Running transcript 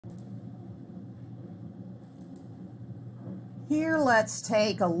Here, let's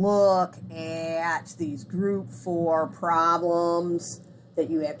take a look at these Group 4 problems that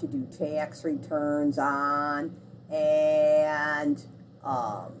you have to do tax returns on, and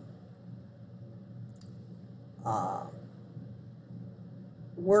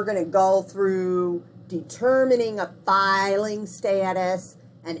we're going to go through determining a filing status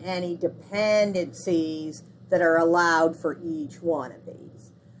and any dependencies that are allowed for each one of these.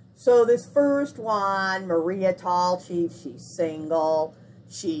 So this first one, Maria Tallchief, she's single.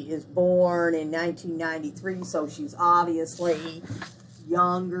 She is born in 1993, so she's obviously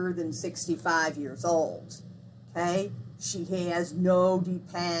younger than 65 years old. Okay? She has no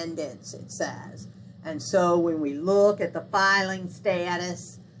dependents, it says. And so when we look at the filing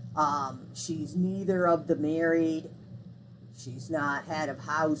status, she's neither of the married. She's not head of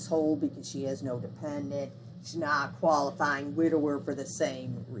household because she has no dependent. She's not qualifying widower for the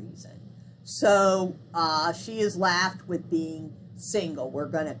same reason. So she is left with being single. We're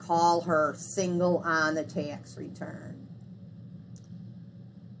going to call her single on the tax return.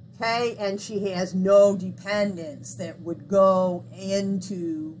 Okay, and she has no dependents that would go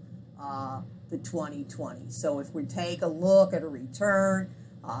into the 2020. So if we take a look at a return,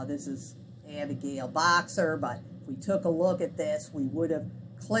 this is Abigail Boxer, but if we took a look at this, we would have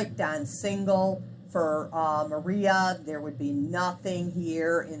clicked on single for Maria. There would be nothing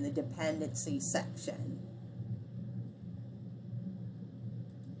here in the dependency section.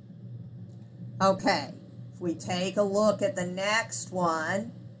 Okay, if we take a look at the next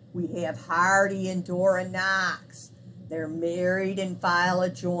one, we have Hardy and Dora Knox. They're married and file a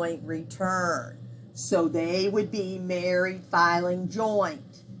joint return. So they would be married filing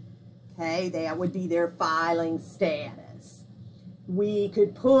joint. Okay, that would be their filing status. We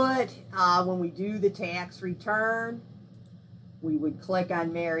could put, when we do the tax return, we would click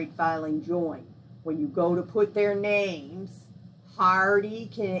on married filing joint. When you go to put their names, Hardy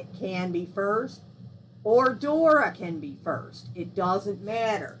can be first, or Dora can be first. It doesn't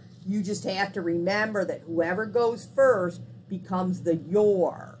matter. You just have to remember that whoever goes first becomes the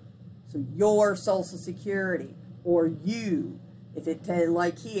your. So your Social Security, or you. If it,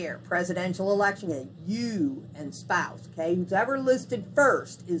 like here, presidential election, you and spouse, okay? Whoever listed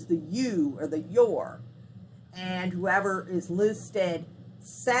first is the you or the your. And whoever is listed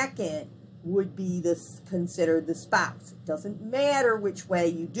second would be considered the spouse. It doesn't matter which way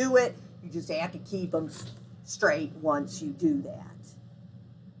you do it. You just have to keep them straight once you do that.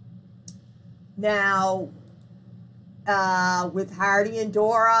 Now, with Hardy and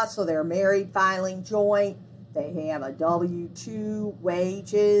Dora, so they're married filing joint. They have a W-2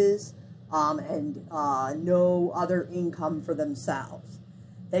 wages and no other income for themselves.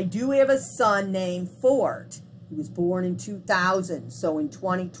 They do have a son named Fort. He was born in 2000, so in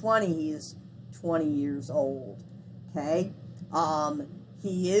 2020 he is 20 years old. Okay,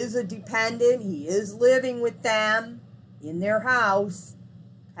 he is a dependent. He is living with them in their house.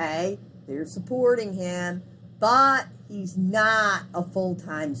 Okay, they're supporting him, but he's not a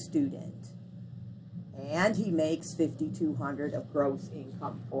full-time student. And he makes $5,200 of gross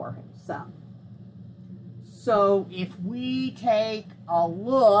income for himself. So if we take a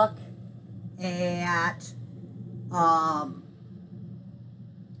look at the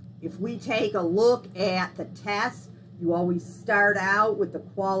test, you always start out with the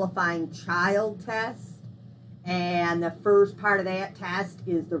qualifying child test, and the first part of that test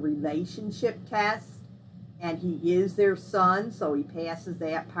is the relationship test, and he is their son, so he passes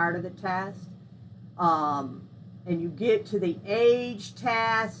that part of the test. And you get to the age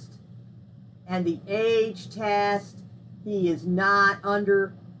test, and the age test, he is not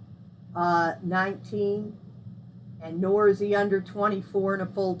under 19, and nor is he under 24 and a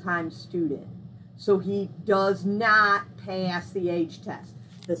full-time student. So he does not pass the age test.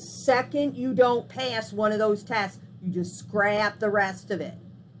 The second you don't pass one of those tests, you just scrap the rest of it.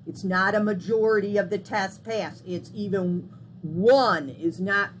 It's not a majority of the tests passed. It's even one is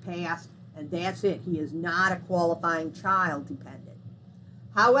not passed, and that's it. He is not a qualifying child dependent.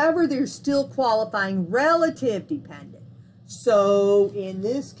 However, there's still qualifying relative dependent. So in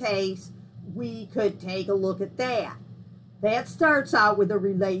this case, we could take a look at that. That starts out with a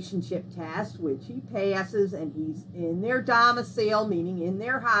relationship test, which he passes, and he's in their domicile, meaning in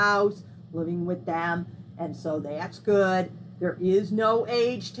their house, living with them, and so that's good. There is no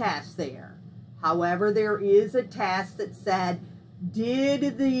age test there. However, there is a test that said,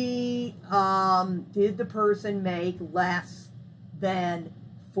 did the person make less than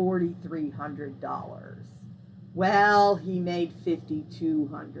 $4,300? Well, he made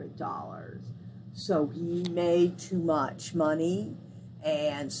 $5,200. So he made too much money,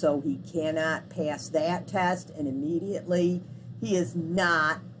 and so he cannot pass that test, and immediately he is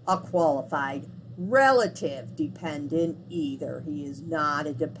not a qualified relative dependent either. He is not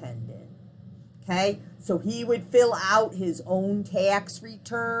a dependent. Okay, so he would fill out his own tax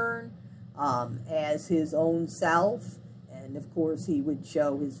return as his own self, and of course he would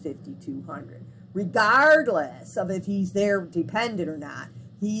show his 5,200. Regardless of if he's their dependent or not,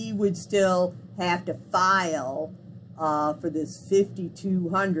 he would still have to file for this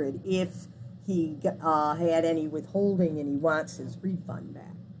 5,200 if he had any withholding and he wants his refund back.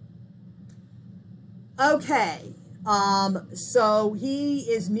 Okay, so he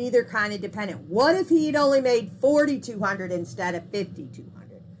is neither kind of dependent. What if he'd only made 4,200 instead of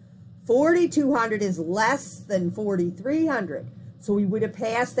 5,200? 4,200 is less than 4,300, so he would have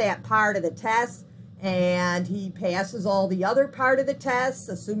passed that part of the test, and he passes all the other part of the tests,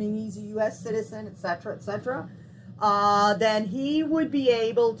 assuming he's a U.S. citizen, etc., etc., then he would be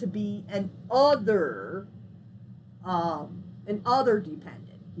able to be an other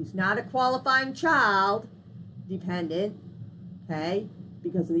dependent. He's not a qualifying child dependent, okay,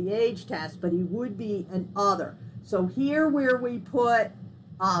 because of the age test, but he would be an other. So here where we put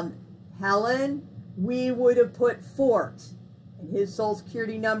Helen, we would have put Fort and his social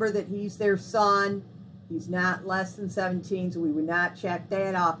security number that he's their son. He's not less than 17, so we would not check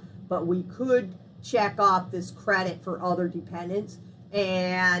that off, but we could check off this credit for other dependents,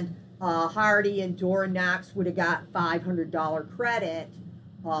 and Hardy and Dora Knox would have got $500 credit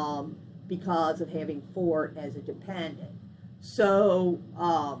because of having Fort as a dependent. So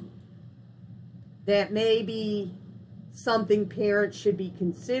that may be something parents should be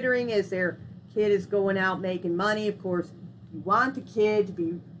considering as their kid is going out making money. Of course, you want the kid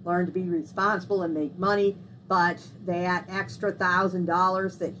to learn to be responsible and make money, but that extra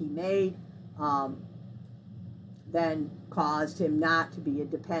 $1,000 that he made then caused him not to be a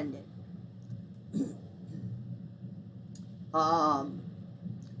dependent.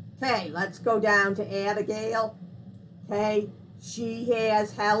 Okay, let's go down to Abigail. Okay, she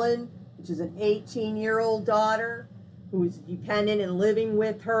has Helen, which is an 18-year-old daughter who is dependent and living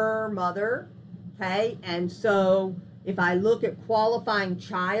with her mother. Okay, and so if I look at qualifying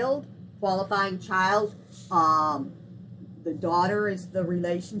child, the daughter is the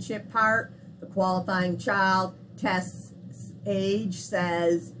relationship part. The qualifying child test age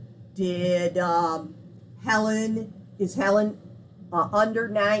says, is Helen under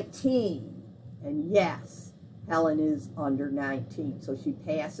 19? And yes, Helen is under 19, so she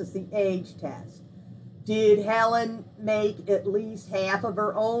passes the age test. Did Helen make at least half of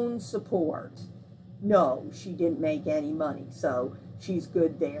her own support? No, she didn't make any money, so she's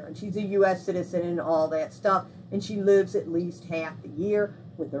good there. And she's a U.S. citizen and all that stuff, and she lives at least half the year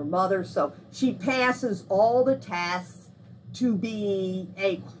with her mother, so she passes all the tests to be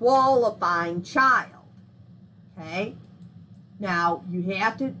a qualifying child. Okay? Now, you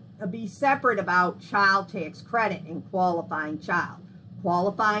have to be separate about child tax credit and qualifying child.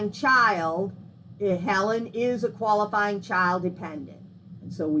 Qualifying child, Helen is a qualifying child dependent,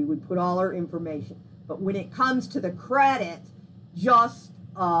 and so we would put all her information. But when it comes to the credit, just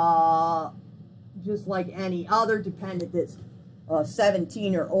like any other dependent that's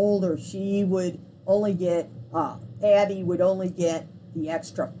 17 or older, she would only get, Abby would only get the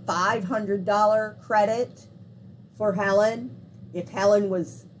extra $500 credit for Helen. If Helen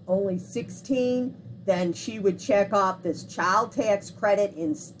was only 16, then she would check off this child tax credit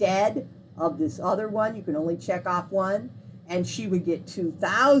instead of this other one. You can only check off one, and she would get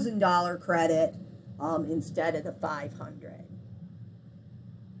 $2,000 credit instead of the $500.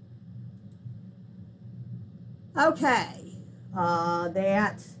 Okay,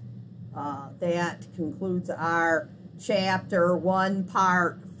 that concludes our chapter 1,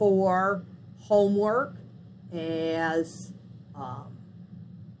 part 4, homework, as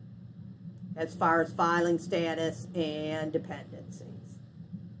far as filing status and dependency.